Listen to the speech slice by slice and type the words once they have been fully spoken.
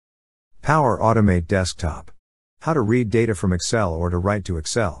𝗵𝗽𝗆 desktop. How to read data from Excel or to write to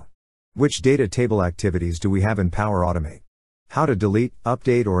Excel. Which data table activities do we have in 𝗵𝗽𝗆? How to delete,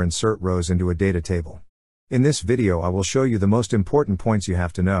 update or insert rows into a data table. In this video I will show you the most important points you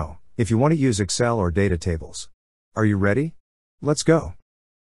have to know if you want to use Excel or data tables. Are you ready? Let's go.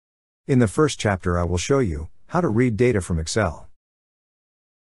 In the first chapter I will show you how to read data from Excel.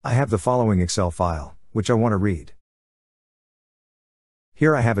 I have the following Excel file, which I want to read.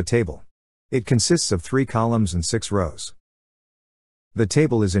 Here I have a table. It consists of 3 columns and 6 rows. The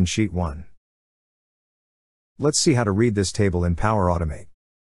table is in sheet 1. Let's see how to read this table in 𝗵𝗽𝗆.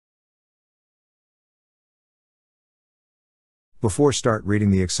 Before start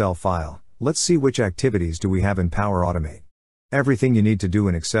reading the Excel file, let's see which activities do we have in 𝗵𝗽𝗆. Everything you need to do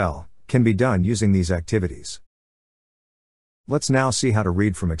in Excel can be done using these activities. Let's now see how to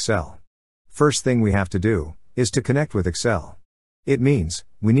read from Excel. First thing we have to do is to connect with Excel. It means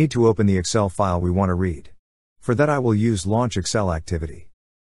we need to open the Excel file we want to read. For that I will use Launch Excel activity.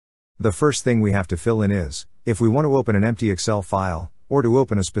 The first thing we have to fill in is if we want to open an empty Excel file or to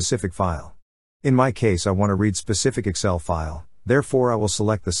open a specific file. In my case I want to read specific Excel file, therefore I will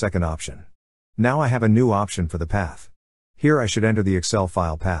select the second option. Now I have a new option for the path. Here I should enter the Excel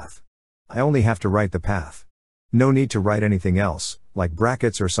file path. I only have to write the path. No need to write anything else, like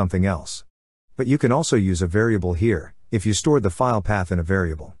brackets or something else. But you can also use a variable here, if you stored the file path in a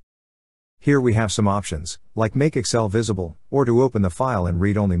variable. Here we have some options, like make Excel visible, or to open the file in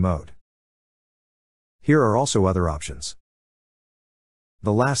read-only mode. Here are also other options.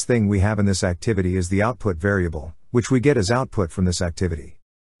 The last thing we have in this activity is the output variable, which we get as output from this activity.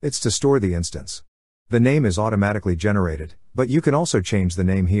 It's to store the instance. The name is automatically generated, but you can also change the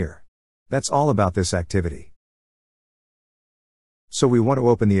name here. That's all about this activity. So we want to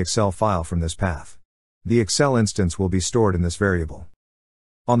open the Excel file from this path. The Excel instance will be stored in this variable.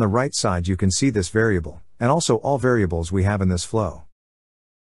 On the right side you can see this variable, and also all variables we have in this flow.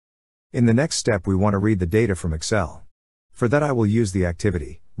 In the next step we want to read the data from Excel. For that I will use the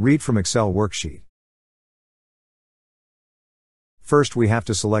activity, Read from Excel Worksheet. First we have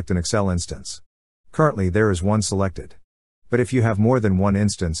to select an Excel instance. Currently there is one selected. But if you have more than one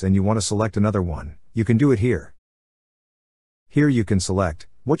instance and you want to select another one, you can do it here. Here you can select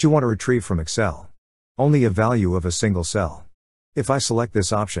what you want to retrieve from Excel. Only a value of a single cell. If I select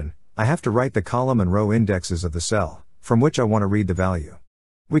this option, I have to write the column and row indexes of the cell from which I want to read the value.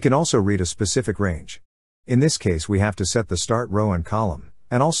 We can also read a specific range. In this case we have to set the start row and column,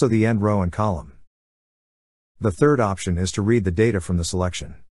 and also the end row and column. The third option is to read the data from the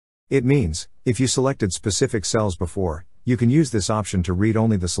selection. It means, if you selected specific cells before, you can use this option to read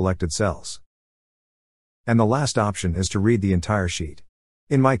only the selected cells. And the last option is to read the entire sheet.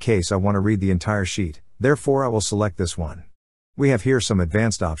 In my case I want to read the entire sheet, therefore I will select this one. We have here some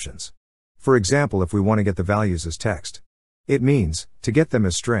advanced options. For example, if we want to get the values as text. It means, to get them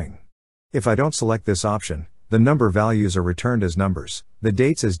as string. If I don't select this option, the number values are returned as numbers, the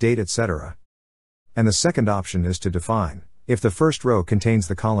dates as date, etc. And the second option is to define, if the first row contains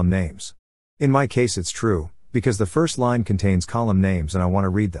the column names. In my case it's true, because the first line contains column names and I want to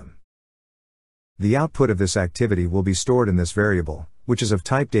read them. The output of this activity will be stored in this variable, which is of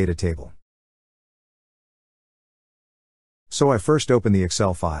type DataTable. So I first open the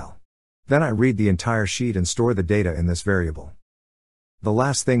Excel file. Then I read the entire sheet and store the data in this variable. The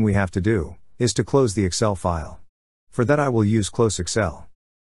last thing we have to do is to close the Excel file. For that I will use Close Excel.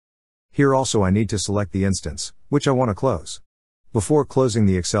 Here also I need to select the instance, which I want to close. Before closing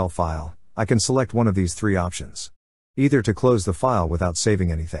the Excel file, I can select one of these 3 options. Either to close the file without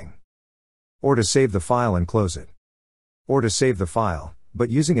saving anything. Or to save the file and close it. Or to save the file, but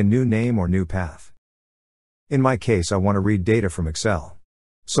using a new name or new path. In my case I want to read data from Excel.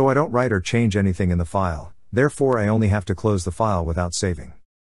 So I don't write or change anything in the file, therefore I only have to close the file without saving.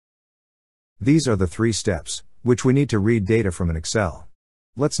 These are the 3 steps, which we need to read data from an Excel.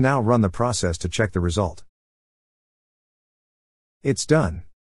 Let's now run the process to check the result. It's done.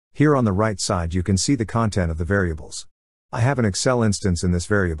 Here on the right side you can see the content of the variables. I have an Excel instance in this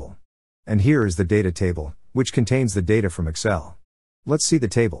variable. And here is the data table, which contains the data from Excel. Let's see the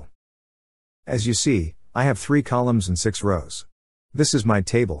table. As you see, I have 3 columns and 6 rows. This is my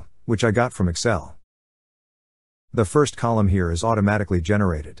table, which I got from Excel. The first column here is automatically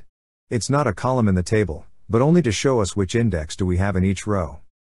generated. It's not a column in the table, but only to show us which index do we have in each row.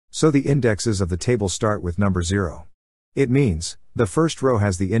 So the indexes of the table start with number 0. It means, the first row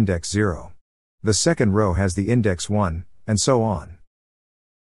has the index 0. The second row has the index 1, and so on.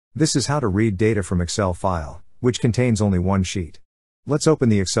 This is how to read data from Excel file, which contains only one sheet. Let's open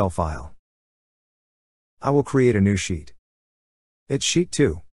the Excel file. I will create a new sheet. It's sheet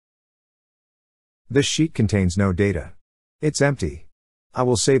 2. This sheet contains no data. It's empty. I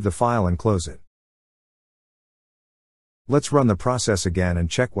will save the file and close it. Let's run the process again and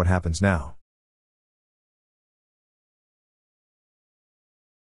check what happens now.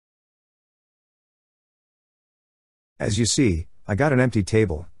 As you see, I got an empty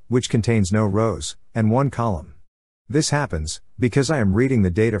table, which contains no rows, and one column. This happens because I am reading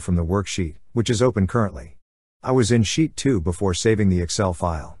the data from the worksheet, which is open currently. I was in sheet 2 before saving the Excel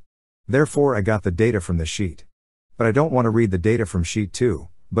file. Therefore I got the data from this sheet. But I don't want to read the data from sheet 2,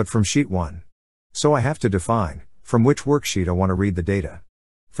 but from sheet 1. So I have to define from which worksheet I want to read the data.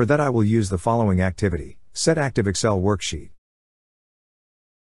 For that I will use the following activity: set active Excel worksheet.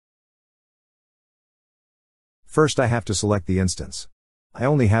 First I have to select the instance. I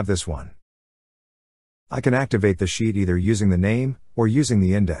only have this one. I can activate the sheet either using the name or using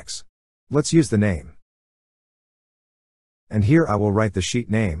the index. Let's use the name. And here I will write the sheet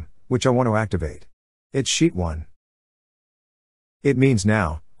name, which I want to activate. It's sheet 1. It means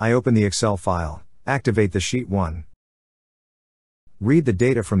now, I open the Excel file, activate the sheet 1, read the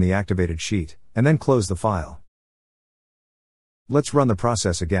data from the activated sheet, and then close the file. Let's run the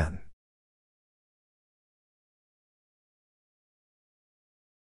process again.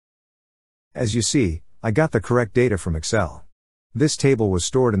 As you see, I got the correct data from Excel. This table was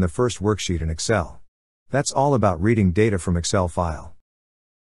stored in the first worksheet in Excel. That's all about reading data from Excel file.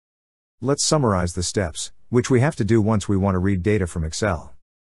 Let's summarize the steps, which we have to do once we want to read data from Excel.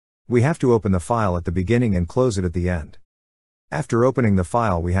 We have to open the file at the beginning and close it at the end. After opening the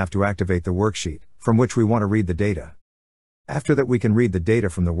file we have to activate the worksheet, from which we want to read the data. After that we can read the data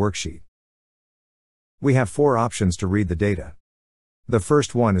from the worksheet. We have 4 options to read the data. The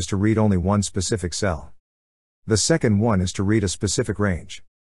first one is to read only one specific cell. The second one is to read a specific range.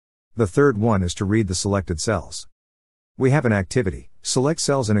 The third one is to read the selected cells. We have an activity, select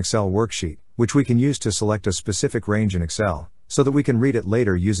cells in Excel worksheet, which we can use to select a specific range in Excel, so that we can read it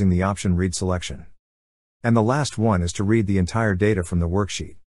later using the option read selection. And the last one is to read the entire data from the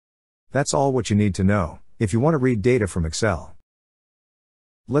worksheet. That's all what you need to know if you want to read data from Excel.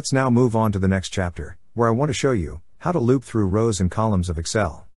 Let's now move on to the next chapter, where I want to show you how to loop through rows and columns of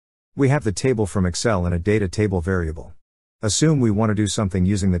Excel. We have the table from Excel in a data table variable. Assume we want to do something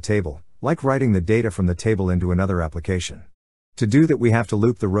using the table, like writing the data from the table into another application. To do that we have to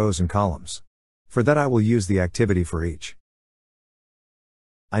loop the rows and columns. For that I will use the activity for each.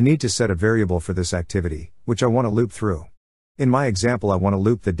 I need to set a variable for this activity, which I want to loop through. In my example I want to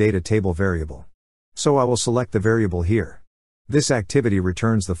loop the data table variable. So I will select the variable here. This activity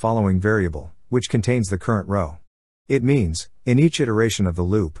returns the following variable, which contains the current row. It means, in each iteration of the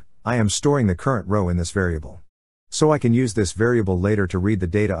loop, I am storing the current row in this variable. So I can use this variable later to read the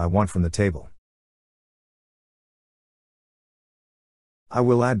data I want from the table. I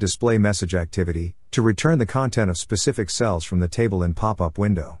will add display message activity to return the content of specific cells from the table in pop-up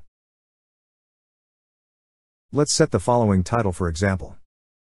window. Let's set the following title for example.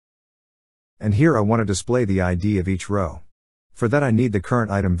 And here I want to display the ID of each row. For that I need the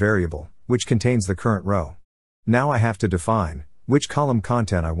current item variable, which contains the current row. Now I have to define which column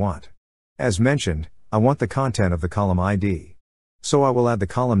content I want. As mentioned, I want the content of the column ID. So I will add the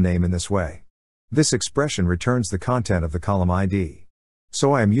column name in this way. This expression returns the content of the column ID.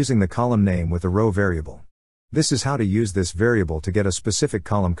 So I am using the column name with the row variable. This is how to use this variable to get a specific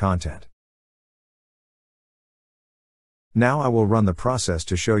column content. Now I will run the process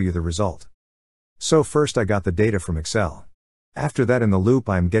to show you the result. So first I got the data from Excel. After that in the loop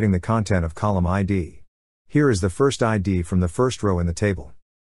I am getting the content of column ID. Here is the first ID from the first row in the table.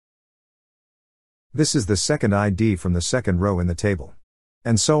 This is the second ID from the second row in the table.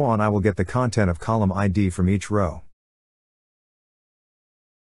 And so on I will get the content of column ID from each row.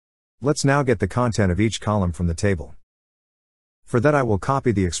 Let's now get the content of each column from the table. For that I will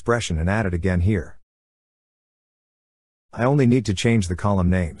copy the expression and add it again here. I only need to change the column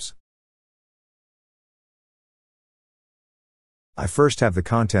names. I first have the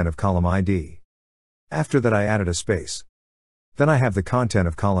content of column ID. After that I added a space. Then I have the content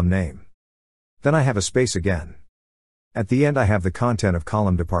of column name. Then I have a space again. At the end I have the content of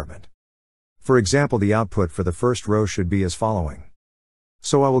column department. For example, the output for the first row should be as following.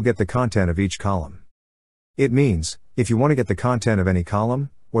 So I will get the content of each column. It means, if you want to get the content of any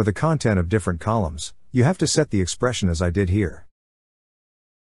column, or the content of different columns, you have to set the expression as I did here.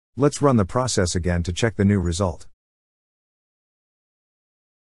 Let's run the process again to check the new result.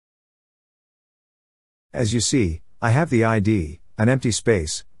 As you see, I have the ID, an empty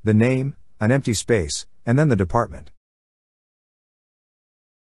space, the name, an empty space, and then the department.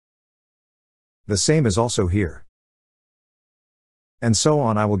 The same is also here. And so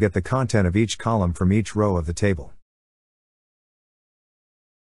on. I will get the content of each column from each row of the table.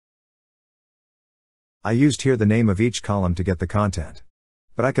 I used here the name of each column to get the content.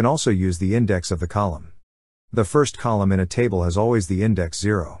 But I can also use the index of the column. The first column in a table has always the index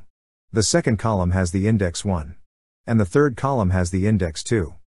 0. The second column has the index 1. And the third column has the index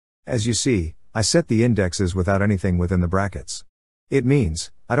 2. As you see, I set the indexes without anything within the brackets. It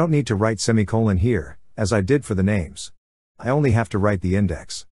means, I don't need to write semicolon here, as I did for the names. I only have to write the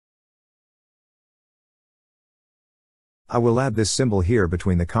index. I will add this symbol here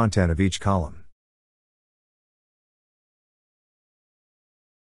between the content of each column.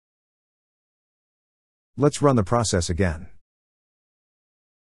 Let's run the process again.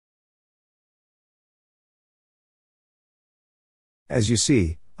 As you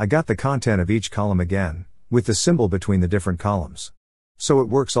see, I got the content of each column again, with the symbol between the different columns. So it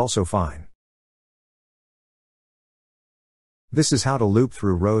works also fine. This is how to loop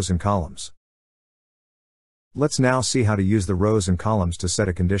through rows and columns. Let's now see how to use the rows and columns to set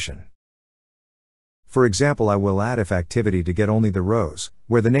a condition. For example, I will add if activity to get only the rows,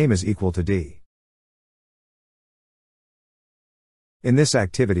 where the name is equal to D. In this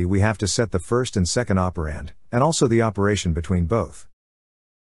activity we have to set the first and second operand, and also the operation between both.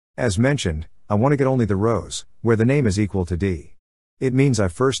 As mentioned, I want to get only the rows, where the name is equal to D. It means I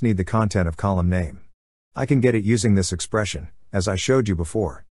first need the content of column name. I can get it using this expression, as I showed you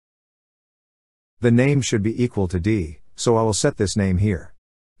before. The name should be equal to D, so I will set this name here.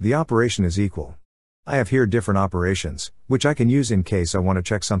 The operation is equal. I have here different operations, which I can use in case I want to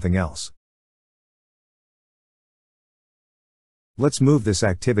check something else. Let's move this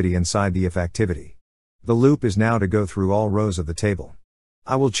activity inside the if activity. The loop is now to go through all rows of the table.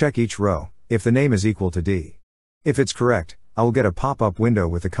 I will check each row, if the name is equal to D. If it's correct, I will get a pop-up window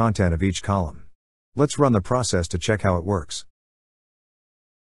with the content of each column. Let's run the process to check how it works.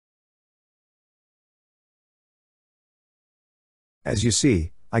 As you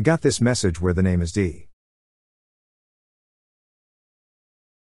see, I got this message where the name is D.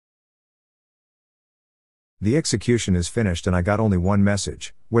 The execution is finished and I got only one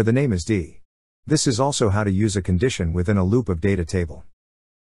message, where the name is D. This is also how to use a condition within a loop of data table.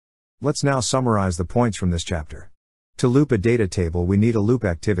 Let's now summarize the points from this chapter. To loop a data table we need a loop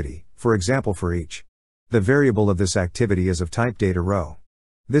activity, for example for each. The variable of this activity is of type data row.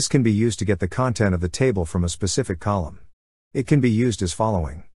 This can be used to get the content of the table from a specific column. It can be used as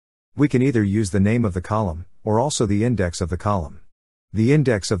following. We can either use the name of the column, or also the index of the column. The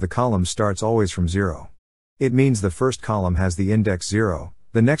index of the column starts always from 0. It means the first column has the index 0,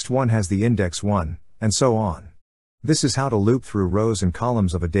 the next one has the index 1, and so on. This is how to loop through rows and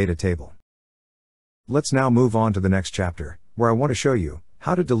columns of a data table. Let's now move on to the next chapter, where I want to show you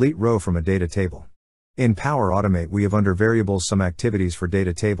how to delete row from a data table. In Power Automate we have under variables some activities for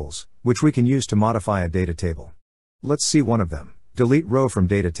data tables, which we can use to modify a data table. Let's see one of them, delete row from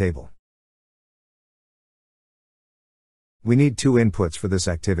data table. We need two inputs for this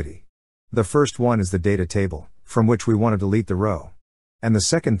activity. The first one is the data table, from which we want to delete the row. And the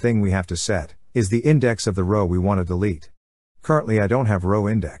second thing we have to set is the index of the row we want to delete. Currently I don't have row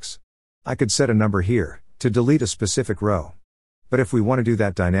index. I could set a number here, to delete a specific row. But if we want to do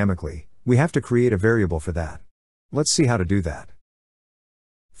that dynamically, we have to create a variable for that. Let's see how to do that.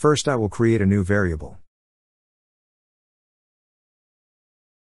 First I will create a new variable.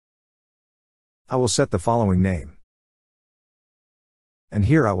 I will set the following name. And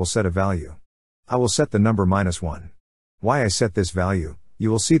here I will set a value. I will set the number -1. Why I set this value,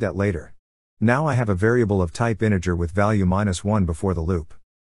 you will see that later. Now I have a variable of type integer with value -1 before the loop.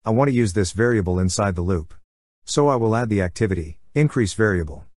 I want to use this variable inside the loop. So I will add the activity, increase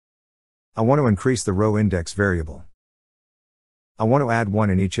variable. I want to increase the row index variable. I want to add 1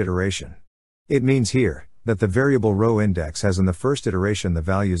 in each iteration. It means here, that the variable row index has in the first iteration the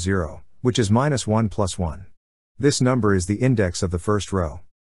value 0, which is -1 plus 1. This number is the index of the first row.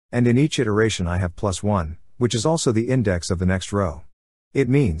 And in each iteration I have +1, which is also the index of the next row. It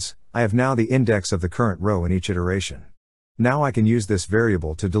means, I have now the index of the current row in each iteration. Now I can use this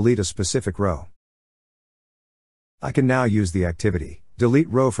variable to delete a specific row. I can now use the activity, delete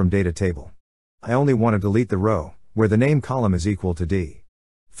row from data table. I only want to delete the row, where the name column is equal to D.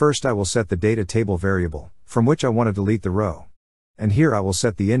 First I will set the data table variable, from which I want to delete the row. And here I will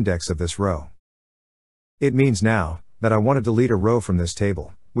set the index of this row. It means now, that I want to delete a row from this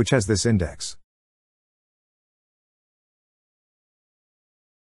table, which has this index.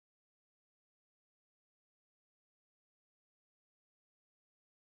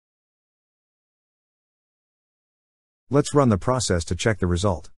 Let's run the process to check the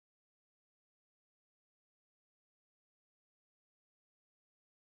result.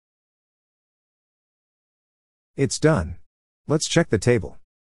 It's done. Let's check the table.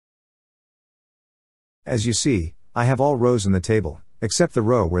 As you see, I have all rows in the table, except the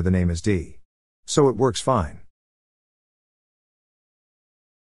row where the name is D. So it works fine.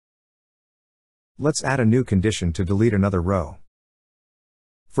 Let's add a new condition to delete another row.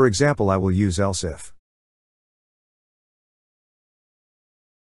 For example, I will use else if.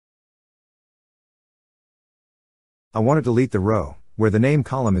 I want to delete the row where the name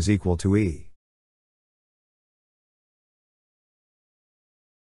column is equal to E.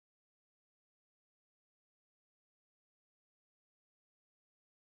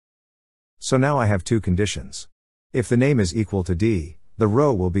 So now I have two conditions. If the name is equal to D, the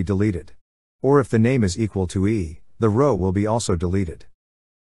row will be deleted. Or if the name is equal to E, the row will be also deleted.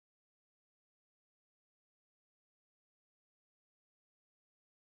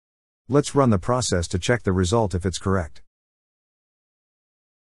 Let's run the process to check the result if it's correct.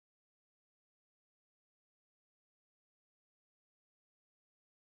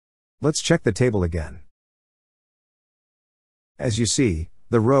 Let's check the table again. As you see,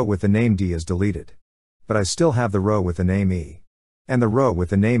 the row with the name D is deleted. But I still have the row with the name E. And the row with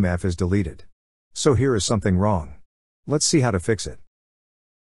the name F is deleted. So here is something wrong. Let's see how to fix it.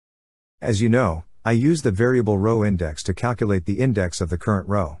 As you know, I use the variable row index to calculate the index of the current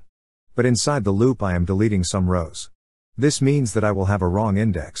row. But inside the loop I am deleting some rows. This means that I will have a wrong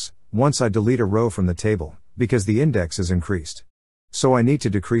index once I delete a row from the table, because the index is increased. So I need to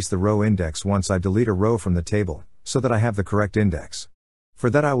decrease the row index once I delete a row from the table, so that I have the correct index. For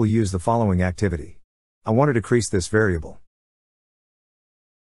that I will use the following activity. I want to decrease this variable.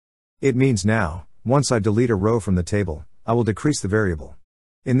 It means now, once I delete a row from the table, I will decrease the variable.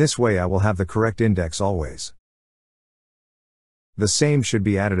 In this way I will have the correct index always. The same should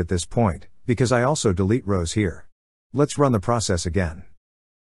be added at this point, because I also delete rows here. Let's run the process again.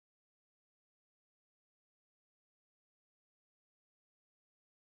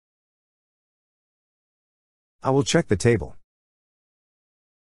 I will check the table.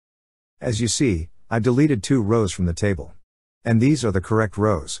 As you see, I deleted 2 rows from the table. And these are the correct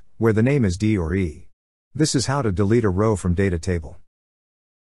rows, where the name is D or E. This is how to delete a row from data table.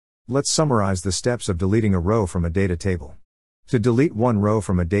 Let's summarize the steps of deleting a row from a data table. To delete one row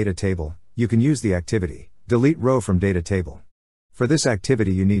from a data table, you can use the activity, delete row from data table. For this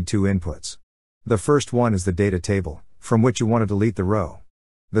activity you need 2 inputs. The first one is the data table, from which you want to delete the row.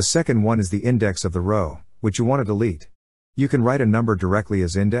 The second one is the index of the row, which you want to delete. You can write a number directly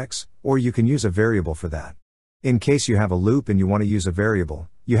as index, or you can use a variable for that. In case you have a loop and you want to use a variable,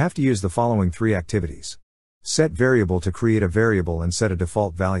 you have to use the following 3 activities. Set variable to create a variable and set a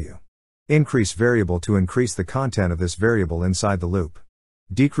default value. Increase variable to increase the content of this variable inside the loop.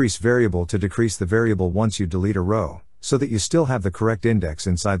 Decrease variable to decrease the variable once you delete a row, so that you still have the correct index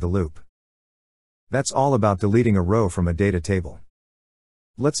inside the loop. That's all about deleting a row from a data table.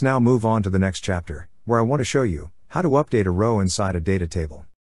 Let's now move on to the next chapter, where I want to show you how to update a row inside a data table.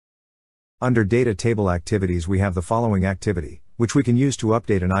 Under data table activities we have the following activity, which we can use to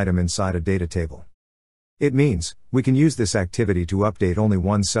update an item inside a data table. It means, we can use this activity to update only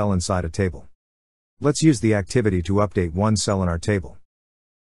one cell inside a table. Let's use the activity to update one cell in our table.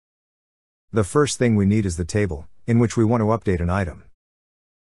 The first thing we need is the table, in which we want to update an item.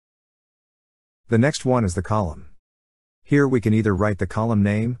 The next one is the column. Here we can either write the column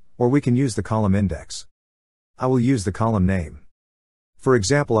name, or we can use the column index. I will use the column name. For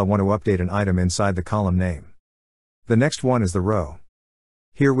example, I want to update an item inside the column name. The next one is the row.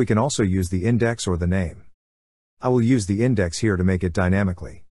 Here we can also use the index or the name. I will use the index here to make it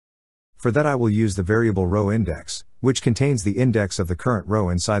dynamically. For that I will use the variable row index, which contains the index of the current row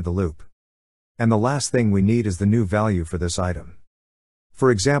inside the loop. And the last thing we need is the new value for this item.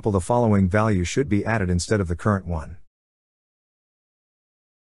 For example, the following value should be added instead of the current one.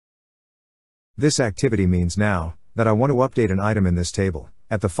 This activity means now, that I want to update an item in this table,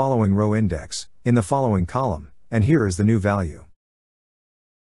 at the following row index, in the following column, and here is the new value.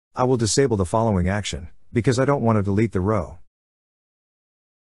 I will disable the following action, because I don't want to delete the row.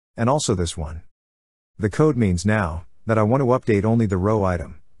 And also this one. The code means now, that I want to update only the row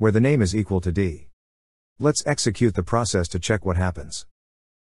item, where the name is equal to D. Let's execute the process to check what happens.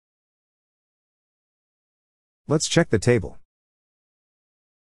 Let's check the table.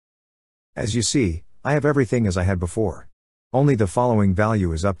 As you see, I have everything as I had before. Only the following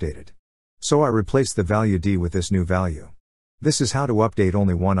value is updated. So I replaced the value D with this new value. This is how to update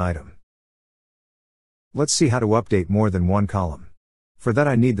only one item. Let's see how to update more than one column. For that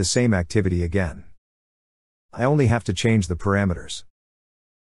I need the same activity again. I only have to change the parameters.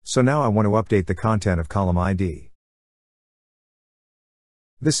 So now I want to update the content of column ID.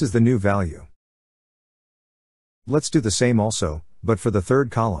 This is the new value. Let's do the same also, but for the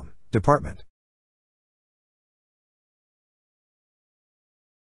third column, department.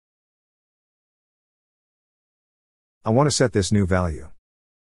 I want to set this new value.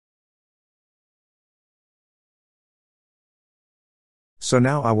 So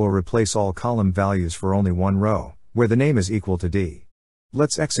now I will replace all column values for only one row, where the name is equal to D.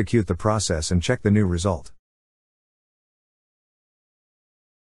 Let's execute the process and check the new result.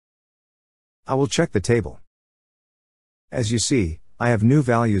 I will check the table. As you see, I have new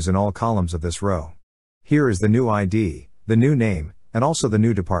values in all columns of this row. Here is the new ID, the new name, and also the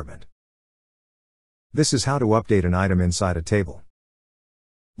new department. This is how to update an item inside a table.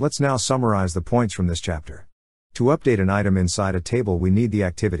 Let's now summarize the points from this chapter. To update an item inside a table, we need the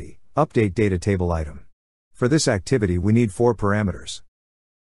activity, update data table item. For this activity we need 4 parameters.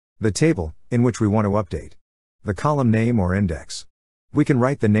 The table, in which we want to update. The column name or index. We can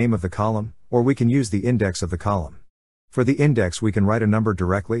write the name of the column, or we can use the index of the column. For the index we can write a number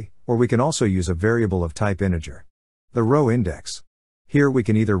directly, or we can also use a variable of type integer. The row index. Here we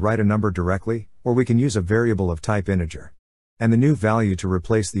can either write a number directly, or we can use a variable of type integer. And the new value to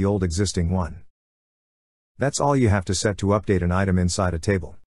replace the old existing one. That's all you have to set to update an item inside a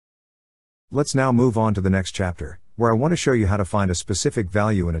table. Let's now move on to the next chapter, where I want to show you how to find a specific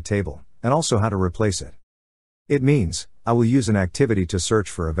value in a table, and also how to replace it. It means, I will use an activity to search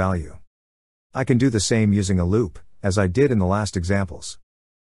for a value. I can do the same using a loop, as I did in the last examples.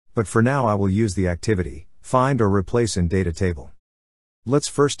 But for now I will use the activity, find or replace in data table. Let's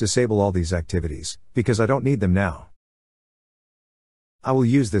first disable all these activities, because I don't need them now. I will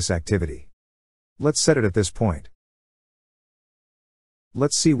use this activity. Let's set it at this point.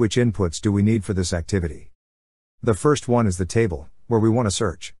 Let's see which inputs do we need for this activity. The first one is the table, where we want to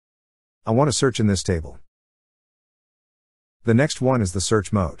search. I want to search in this table. The next one is the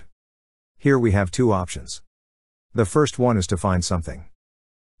search mode. Here we have 2 options. The first one is to find something.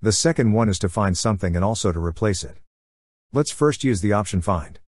 The second one is to find something and also to replace it. Let's first use the option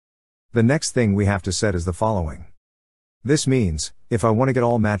find. The next thing we have to set is the following. This means, if I want to get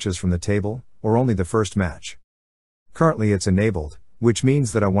all matches from the table, or only the first match. Currently it's enabled, which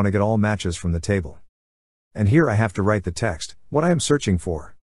means that I want to get all matches from the table. And here I have to write the text, what I am searching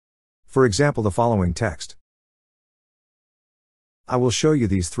for. For example, the following text. I will show you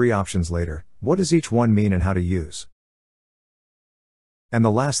these 3 options later, what does each one mean and how to use. And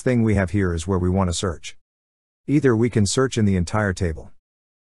the last thing we have here is where we want to search. Either we can search in the entire table.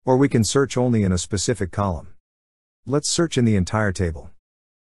 Or we can search only in a specific column. Let's search in the entire table.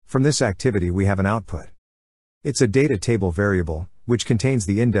 From this activity we have an output. It's a data table variable, which contains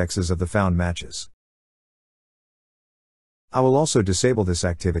the indexes of the found matches. I will also disable this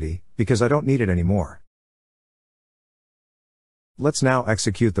activity, because I don't need it anymore. Let's now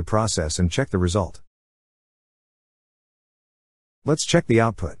execute the process and check the result. Let's check the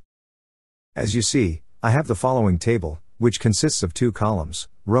output. As you see, I have the following table, which consists of 2 columns,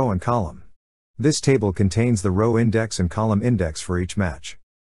 row and column. This table contains the row index and column index for each match.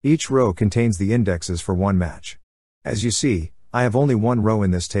 Each row contains the indexes for one match. As you see, I have only one row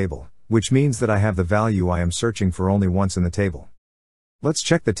in this table, which means that I have the value I am searching for only once in the table. Let's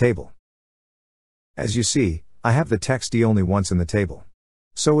check the table. As you see, I have the text D only once in the table.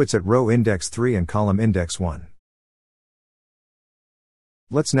 So it's at row index 3 and column index 1.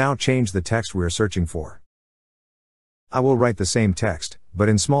 Let's now change the text we are searching for. I will write the same text, but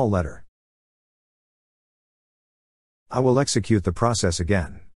in small letter. I will execute the process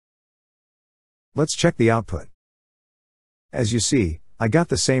again. Let's check the output. As you see, I got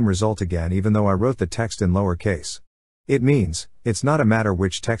the same result again even though I wrote the text in lowercase. It means, it's not a matter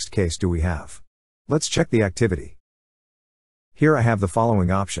which text case do we have. Let's check the activity. Here I have the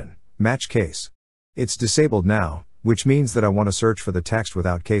following option, match case. It's disabled now, which means that I want to search for the text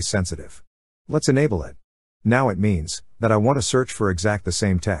without case sensitive. Let's enable it. Now it means, that I want to search for exact the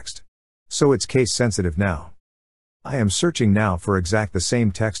same text. So it's case sensitive now. I am searching now for exact the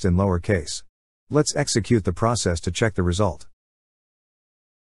same text in lowercase. Let's execute the process to check the result.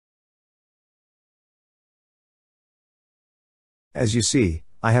 As you see,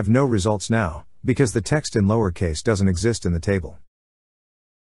 I have no results now, because the text in lowercase doesn't exist in the table.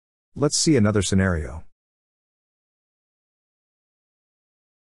 Let's see another scenario.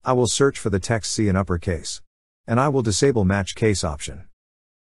 I will search for the text C in uppercase. And I will disable match case option.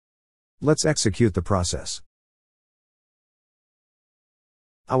 Let's execute the process.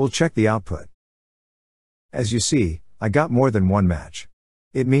 I will check the output. As you see, I got more than one match.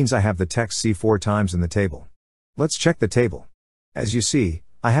 It means I have the text C 4 times in the table. Let's check the table. As you see,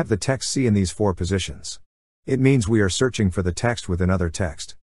 I have the text C in these 4 positions. It means we are searching for the text with another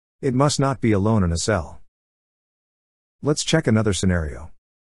text. It must not be alone in a cell. Let's check another scenario.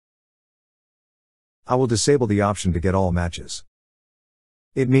 I will disable the option to get all matches.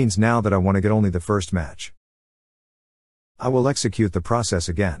 It means now that I want to get only the first match. I will execute the process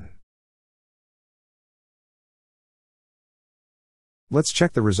again. Let's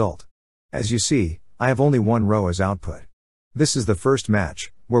check the result. As you see, I have only one row as output. This is the first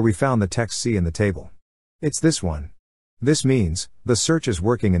match, where we found the text C in the table. It's this one. This means, the search is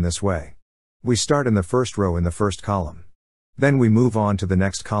working in this way. We start in the first row in the first column. Then we move on to the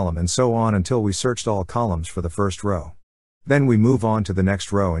next column and so on until we searched all columns for the first row. Then we move on to the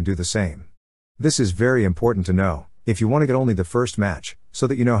next row and do the same. This is very important to know, if you want to get only the first match, so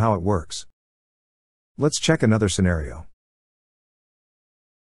that you know how it works. Let's check another scenario.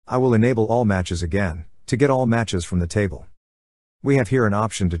 I will enable all matches again, to get all matches from the table. We have here an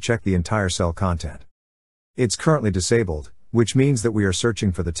option to check the entire cell content. It's currently disabled, which means that we are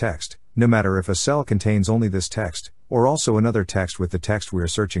searching for the text, no matter if a cell contains only this text, or also another text with the text we are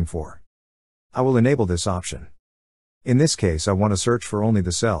searching for. I will enable this option. In this case I want to search for only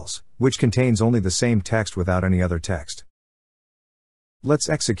the cells, which contains only the same text without any other text. Let's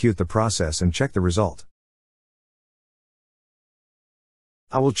execute the process and check the result.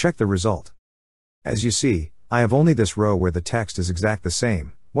 I will check the result. As you see, I have only this row where the text is exact the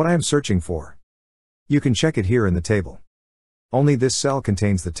same, what I am searching for. You can check it here in the table. Only this cell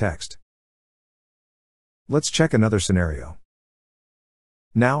contains the text. Let's check another scenario.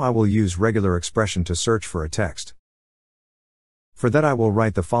 Now I will use regular expression to search for a text. For that I will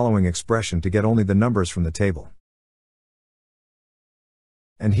write the following expression to get only the numbers from the table.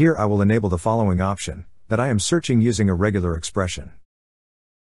 And here I will enable the following option, that I am searching using a regular expression.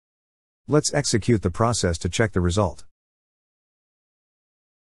 Let's execute the process to check the result.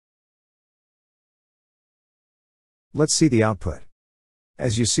 Let's see the output.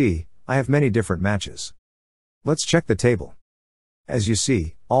 As you see, I have many different matches. Let's check the table. As you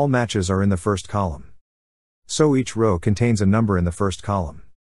see, all matches are in the first column. So each row contains a number in the first column.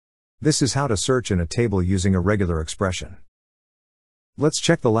 This is how to search in a table using a regular expression. Let's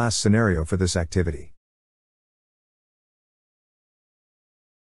check the last scenario for this activity.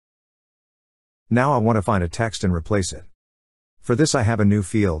 Now I want to find a text and replace it. For this I have a new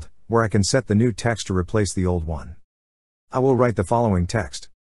field, where I can set the new text to replace the old one. I will write the following text.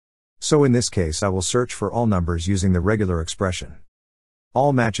 So in this case I will search for all numbers using the regular expression.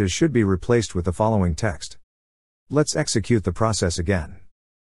 All matches should be replaced with the following text. Let's execute the process again.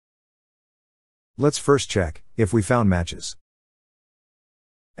 Let's first check if we found matches.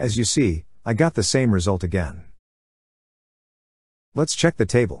 As you see, I got the same result again. Let's check the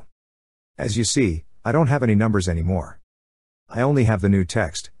table. As you see, I don't have any numbers anymore. I only have the new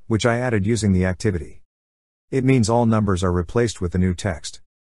text, which I added using the activity. It means all numbers are replaced with the new text.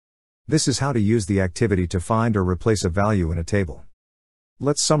 This is how to use the activity to find or replace a value in a table.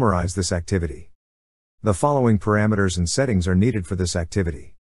 Let's summarize this activity. The following parameters and settings are needed for this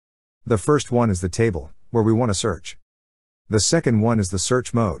activity. The first one is the table, where we want to search. The second one is the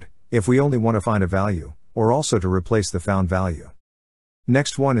search mode, if we only want to find a value, or also to replace the found value.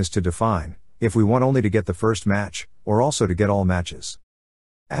 Next one is to define, if we want only to get the first match, or also to get all matches.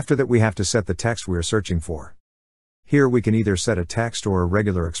 After that we have to set the text we are searching for. Here we can either set a text or a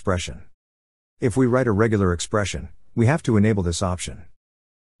regular expression. If we write a regular expression, we have to enable this option.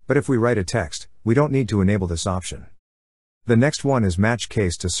 But if we write a text, we don't need to enable this option. The next one is match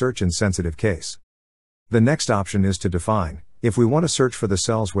case to search in sensitive case. The next option is to define, if we want to search for the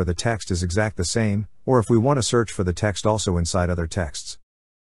cells where the text is exact the same, or if we want to search for the text also inside other texts.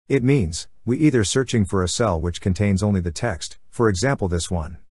 It means, we either searching for a cell which contains only the text, for example this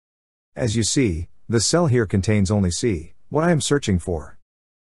one. As you see, the cell here contains only C, what I am searching for.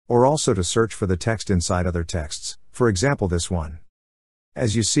 Or also to search for the text inside other texts, for example this one.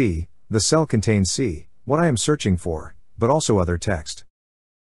 As you see, the cell contains C, what I am searching for, but also other text.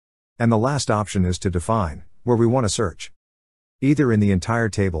 And the last option is to define, where we want to search. Either in the entire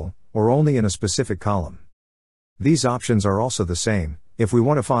table, or only in a specific column. These options are also the same, if we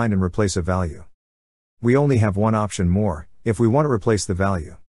want to find and replace a value. We only have one option more, if we want to replace the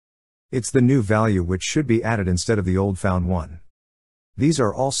value. It's the new value which should be added instead of the old found one. These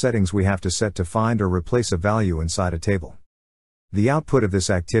are all settings we have to set to find or replace a value inside a table. The output of this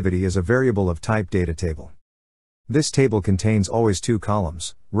activity is a variable of type DataTable. This table contains always two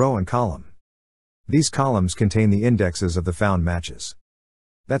columns, row and column. These columns contain the indexes of the found matches.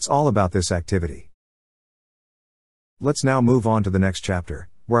 That's all about this activity. Let's now move on to the next chapter,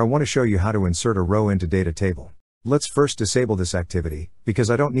 where I want to show you how to insert a row into DataTable. Let's first disable this activity, because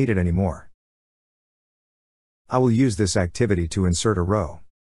I don't need it anymore. I will use this activity to insert a row.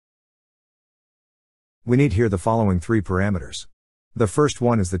 We need here the following three parameters. The first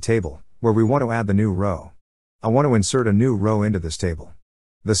one is the table, where we want to add the new row. I want to insert a new row into this table.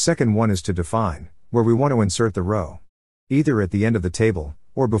 The second one is to define, where we want to insert the row, either at the end of the table,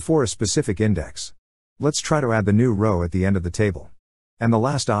 or before a specific index. Let's try to add the new row at the end of the table. And the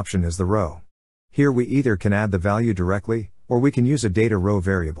last option is the row. Here we either can add the value directly, or we can use a data row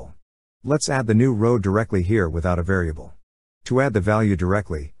variable. Let's add the new row directly here without a variable. To add the value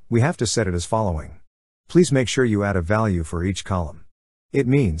directly, we have to set it as following. Please make sure you add a value for each column. It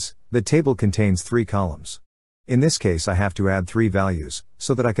means, the table contains 3 columns. In this case I have to add 3 values,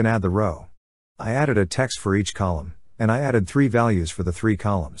 so that I can add the row. I added a text for each column, and I added 3 values for the 3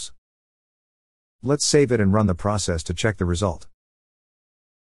 columns. Let's save it and run the process to check the result.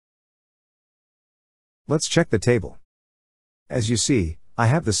 Let's check the table. As you see, I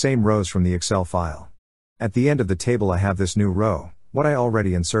have the same rows from the Excel file. At the end of the table I have this new row, what I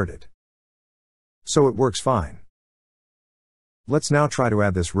already inserted. So it works fine. Let's now try to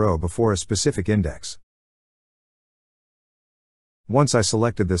add this row before a specific index. Once I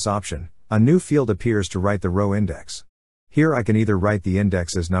selected this option, a new field appears to write the row index. Here I can either write the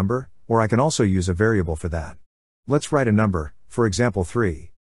index as number, or I can also use a variable for that. Let's write a number, for example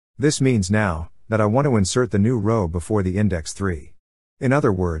 3. This means now, that I want to insert the new row before the index 3. In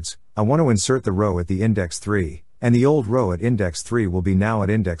other words, I want to insert the row at the index 3, and the old row at index 3 will be now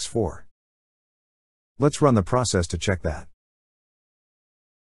at index 4. Let's run the process to check that.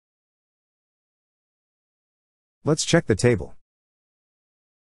 Let's check the table.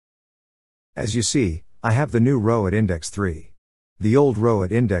 As you see, I have the new row at index 3. The old row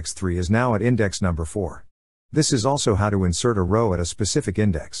at index 3 is now at index number 4. This is also how to insert a row at a specific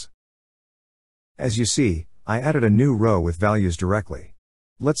index. As you see, I added a new row with values directly.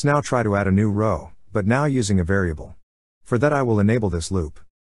 Let's now try to add a new row, but now using a variable. For that I will enable this loop.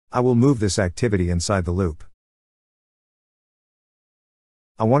 I will move this activity inside the loop.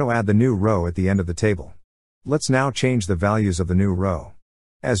 I want to add the new row at the end of the table. Let's now change the values of the new row.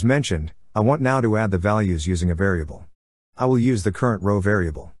 As mentioned, I want now to add the values using a variable. I will use the current row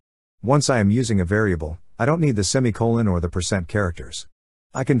variable. Once I am using a variable, I don't need the semicolon or the % characters.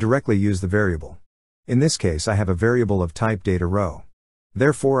 I can directly use the variable. In this case I have a variable of type data row.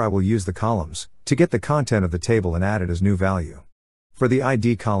 Therefore I will use the columns, to get the content of the table and add it as new value. For the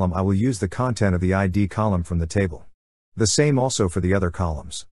ID column I will use the content of the ID column from the table. The same also for the other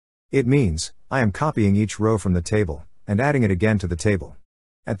columns. It means, I am copying each row from the table, and adding it again to the table.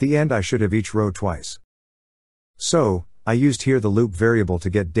 At the end I should have each row twice. So, I used here the loop variable to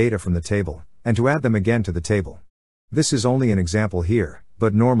get data from the table, and to add them again to the table. This is only an example here,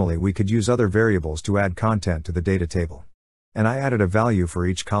 but normally we could use other variables to add content to the data table. And I added a value for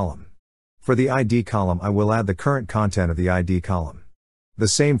each column. For the ID column I will add the current content of the ID column. The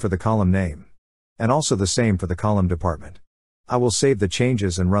same for the column name. And also the same for the column department. I will save the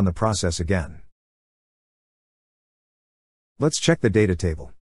changes and run the process again. Let's check the data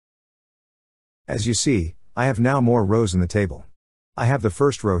table. As you see, I have now more rows in the table. I have the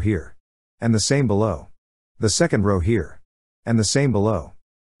first row here. And the same below. The second row here. And the same below.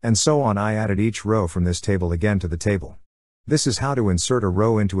 And so on. I added each row from this table again to the table. This is how to insert a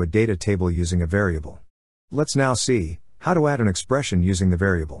row into a data table using a variable. Let's now see how to add an expression using the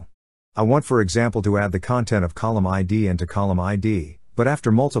variable. I want for example to add the content of column ID into column ID, but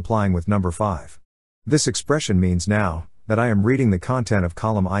after multiplying with number 5. This expression means now, that I am reading the content of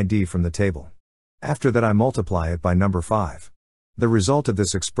column ID from the table. After that I multiply it by number 5. The result of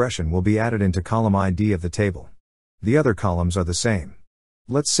this expression will be added into column ID of the table. The other columns are the same.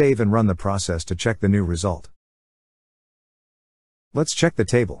 Let's save and run the process to check the new result. Let's check the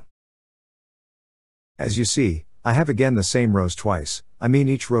table. As you see, I have again the same rows twice, I mean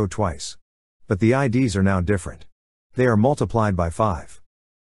each row twice. But the IDs are now different. They are multiplied by 5.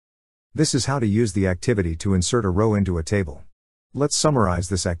 This is how to use the activity to insert a row into a table. Let's summarize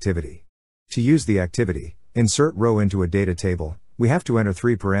this activity. To use the activity, insert row into a data table, we have to enter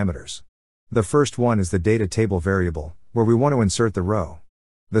 3 parameters. The first one is the data table variable, where we want to insert the row.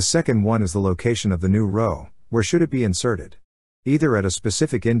 The second one is the location of the new row, where should it be inserted. Either at a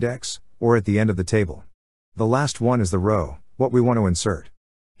specific index, or at the end of the table. The last one is the row, what we want to insert.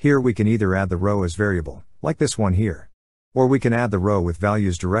 Here we can either add the row as variable, like this one here. Or we can add the row with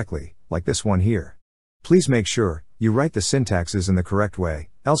values directly, like this one here. Please make sure you write the syntaxes in the correct way,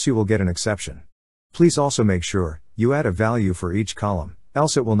 else you will get an exception. Please also make sure you add a value for each column,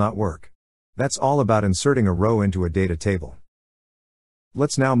 else it will not work. That's all about inserting a row into a data table.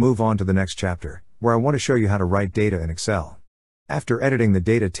 Let's now move on to the next chapter, where I want to show you how to write data in Excel. After editing the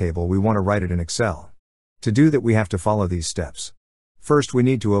data table we want to write it in Excel. To do that we have to follow these steps. First we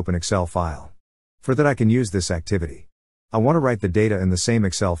need to open Excel file. For that I can use this activity. I want to write the data in the same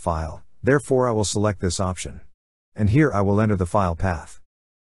Excel file, therefore I will select this option. And here I will enter the file path.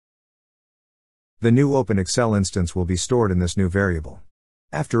 The new open Excel instance will be stored in this new variable.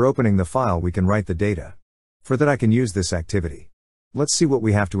 After opening the file we can write the data. For that I can use this activity. Let's see what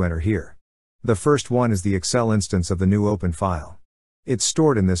we have to enter here. The first one is the Excel instance of the new open file. It's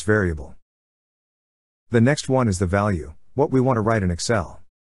stored in this variable. The next one is the value, what we want to write in Excel.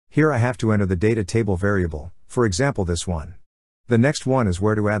 Here I have to enter the data table variable, for example this one. The next one is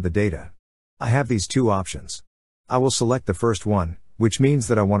where to add the data. I have these two options. I will select the first one, which means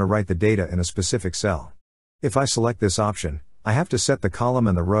that I want to write the data in a specific cell. If I select this option, I have to set the column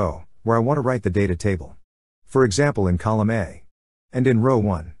and the row, where I want to write the data table. For example in column A. And in row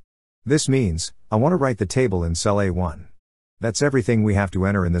 1. This means, I want to write the table in cell A1. That's everything we have to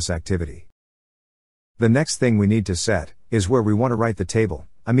enter in this activity. The next thing we need to set, is where we want to write the table,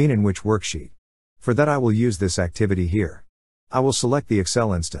 in which worksheet. For that I will use this activity here. I will select the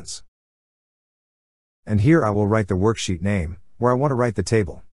Excel instance. And here I will write the worksheet name, where I want to write the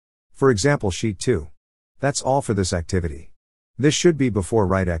table. For example sheet 2. That's all for this activity. This should be before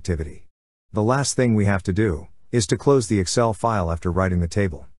write activity. The last thing we have to do, is to close the Excel file after writing the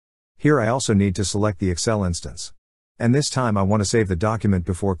table. Here I also need to select the Excel instance. And this time I want to save the document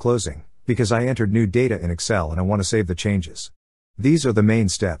before closing, because I entered new data in Excel and I want to save the changes. These are the main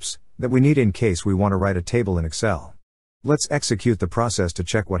steps, that we need in case we want to write a table in Excel. Let's execute the process to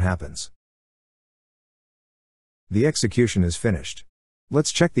check what happens. The execution is finished.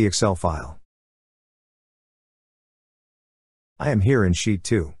 Let's check the Excel file. I am here in sheet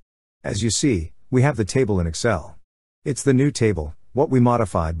 2. As you see, we have the table in Excel. It's the new table, what we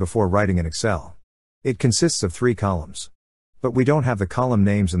modified before writing in Excel. It consists of 3 columns. But we don't have the column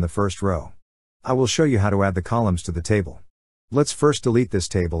names in the first row. I will show you how to add the columns to the table. Let's first delete this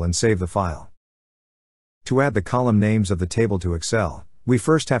table and save the file. To add the column names of the table to Excel, we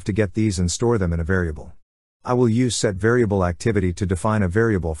first have to get these and store them in a variable. I will use setVariable activity to define a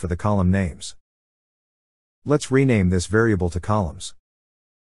variable for the column names. Let's rename this variable to columns.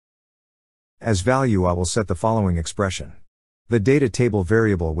 As value I will set the following expression. The data table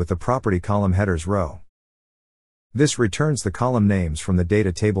variable with the property column headers row. This returns the column names from the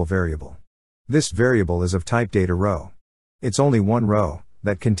data table variable. This variable is of type data row. It's only one row,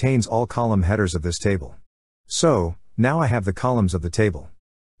 that contains all column headers of this table. So, now I have the columns of the table.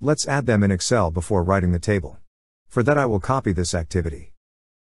 Let's add them in Excel before writing the table. For that I will copy this activity.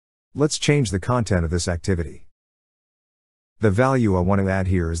 Let's change the content of this activity. The value I want to add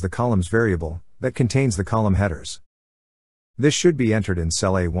here is the columns variable, that contains the column headers. This should be entered in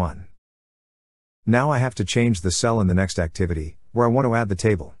cell A1. Now I have to change the cell in the next activity, where I want to add the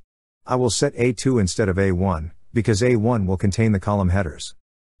table. I will set A2 instead of A1, because A1 will contain the column headers.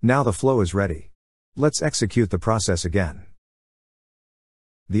 Now the flow is ready. Let's execute the process again.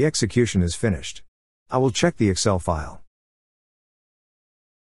 The execution is finished. I will check the Excel file.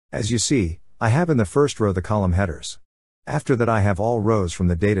 As you see, I have in the first row the column headers. After that I have all rows from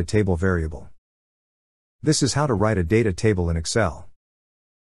the data table variable. This is how to write a data table in Excel.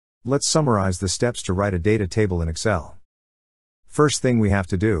 Let's summarize the steps to write a data table in Excel. First thing we have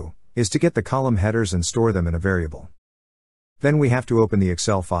to do, is to get the column headers and store them in a variable. Then we have to open the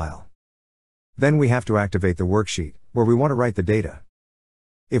Excel file. Then we have to activate the worksheet, where we want to write the data.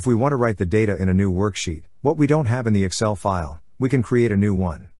 If we want to write the data in a new worksheet, what we don't have in the Excel file, we can create a new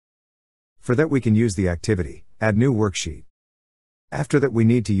one. For that we can use the activity, add new worksheet. After that we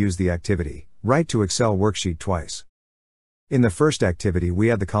need to use the activity, write to Excel worksheet twice. In the first activity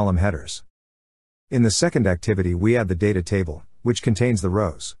we add the column headers. In the second activity we add the data table, which contains the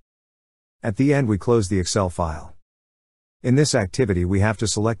rows. At the end we close the Excel file. In this activity we have to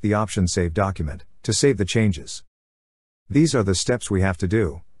select the option Save Document, to save the changes. These are the steps we have to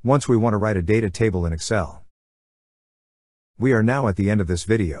do, once we want to write a data table in Excel. We are now at the end of this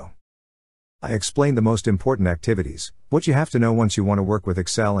video. I explained the most important activities, what you have to know once you want to work with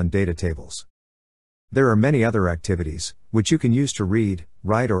Excel and data tables. There are many other activities, which you can use to read,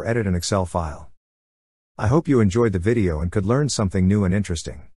 write or edit an Excel file. I hope you enjoyed the video and could learn something new and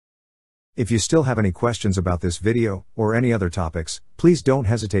interesting. If you still have any questions about this video, or any other topics, please don't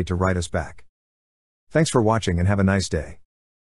hesitate to write us back. Thanks for watching and have a nice day.